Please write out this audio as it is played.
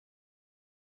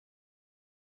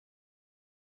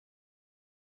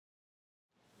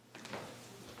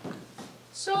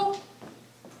So,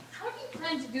 how do you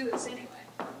plan to do this anyway?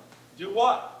 Do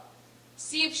what?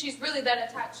 See if she's really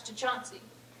that attached to Chauncey.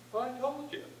 I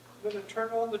told you. I'm going to turn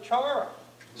on the charm.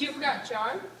 You've got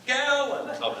charm?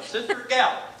 Gallons of a sister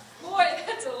gallon. Boy,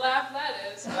 that's a laugh that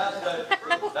is.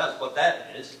 That's what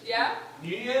that is. Yeah?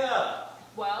 Yeah.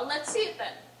 Well, let's see it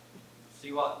then.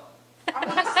 See what?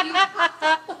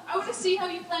 I want to see how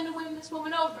you plan to win this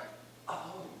woman over.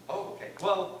 Oh, okay.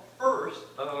 Well, first,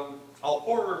 I'll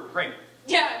pour her a drink.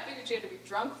 Yeah, I figured she had to be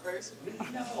drunk first.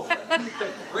 No,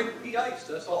 drink the ice.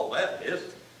 That's all that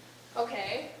is.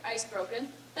 Okay, ice broken.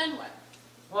 Then what?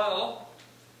 Well,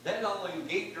 then I'll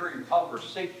engage her in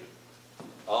conversation.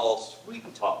 I'll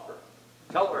sweet talk her.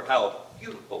 Tell her how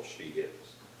beautiful she is.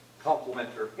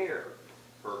 Compliment her hair,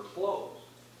 her clothes,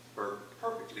 her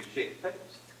perfectly shaped face.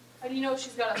 How do you know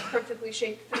she's got a perfectly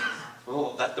shaped face?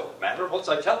 Oh, that don't matter. Once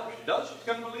I tell her she does, she's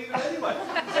going to believe it anyway.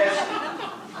 And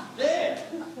then,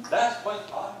 that's when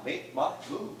I make my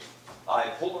move. I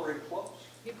pull her in close.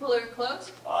 You pull her in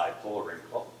close? I pull her in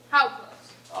close. How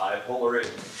close? I pull her in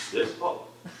this close.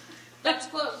 That's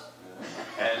close.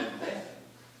 And then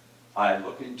I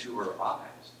look into her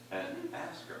eyes and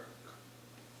ask her,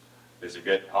 is it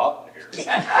getting hot in here?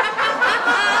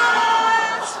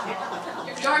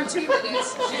 You're darn tootin' it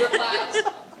is, she replies.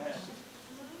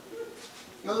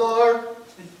 My lord.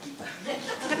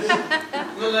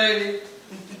 My lady.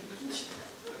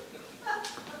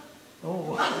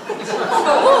 Oh.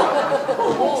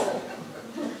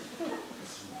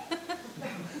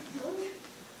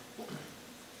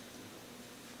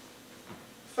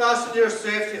 Fasten your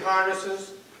safety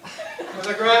harnesses as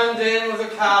a grand dame of the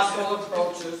castle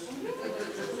approaches.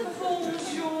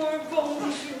 Bonjour,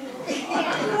 bonjour.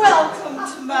 Welcome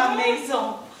to my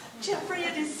maison. Jeffrey,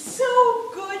 it is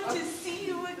so good to see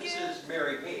you again. This is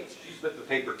Mary Hayes. She's with the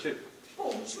paper, too.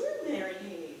 Bonjour, Mary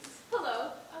Hayes.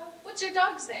 Hello. What's your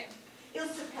dog's name? Il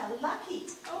s'appelle Lucky.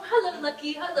 Oh, hello,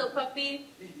 Lucky. Hello, puppy.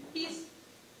 He's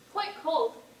quite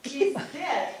cold. He's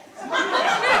dead.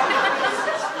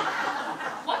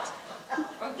 What?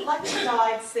 Lucky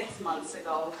died 6 months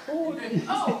ago.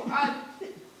 Oh, I'm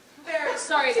very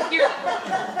sorry to hear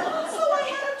that. So I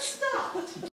had him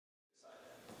stopped.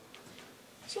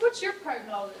 So what's your part in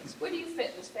all this? Where do you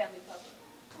fit in this family puzzle?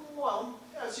 Well,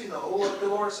 as you know,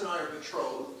 Dolores and I are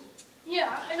betrothed.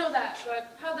 Yeah, I know that,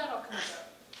 but how'd that all come about?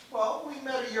 Well, we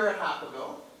met a year and a half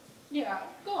ago. Yeah,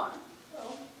 go on.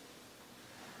 Well,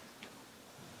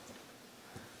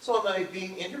 so am I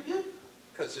being interviewed?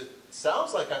 Because it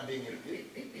sounds like I'm being interviewed.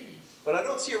 But I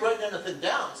don't see you writing anything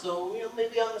down, so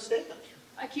maybe I'm mistaken.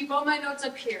 I keep all my notes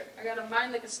up here. I got a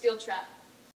mind like a steel trap.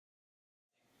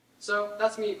 So,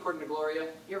 that's me according to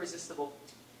Gloria. Irresistible.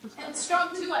 And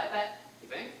strong too, I bet. You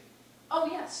think? Oh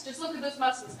yes, just look at those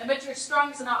muscles. I bet you're as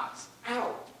strong as an ox.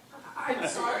 Ow. I'm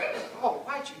sorry? Oh,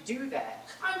 why'd you do that?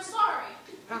 I'm sorry.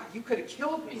 Ah, you could have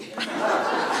killed me. Well, I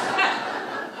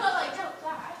doubt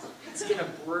that. It's in a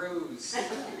bruise.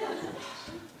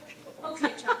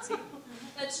 Okay, Chauncey.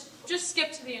 Let's just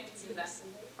skip to the interview then.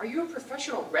 Are you a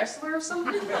professional wrestler or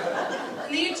something?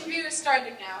 And the interview is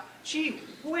starting now. Gee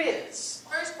whiz.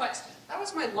 First question. That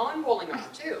was my lawn bowling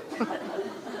arm, too.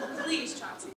 Please,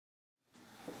 Chauncey.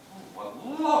 What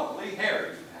lovely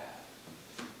hair you have.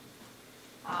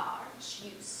 Aren't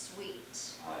you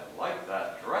sweet? I like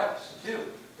that dress,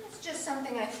 too. It's just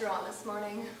something I threw on this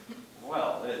morning.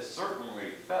 Well, it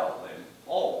certainly fell in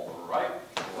all the right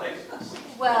places.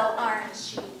 Well,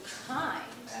 aren't you kind?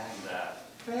 And that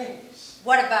face.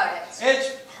 What about it?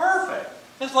 It's perfect.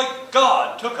 It's like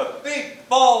God took a big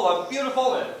ball of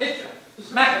beautiful and hit you.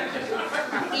 Smack it.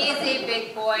 Easy,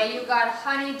 big boy. You got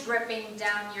honey dripping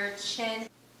down your chin.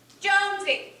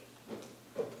 Jonesy!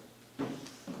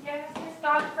 Yes, Miss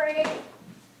Godfrey?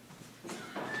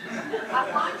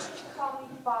 I want you to call me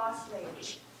boss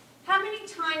lady. How many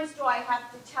times do I have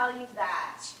to tell you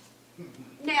that?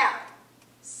 Now,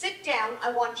 sit down.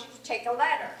 I want you to take a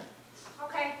letter.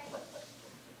 Okay?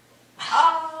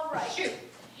 All right. Shoot.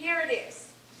 Here it is.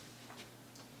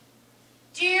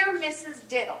 Dear Mrs.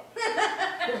 Diddle.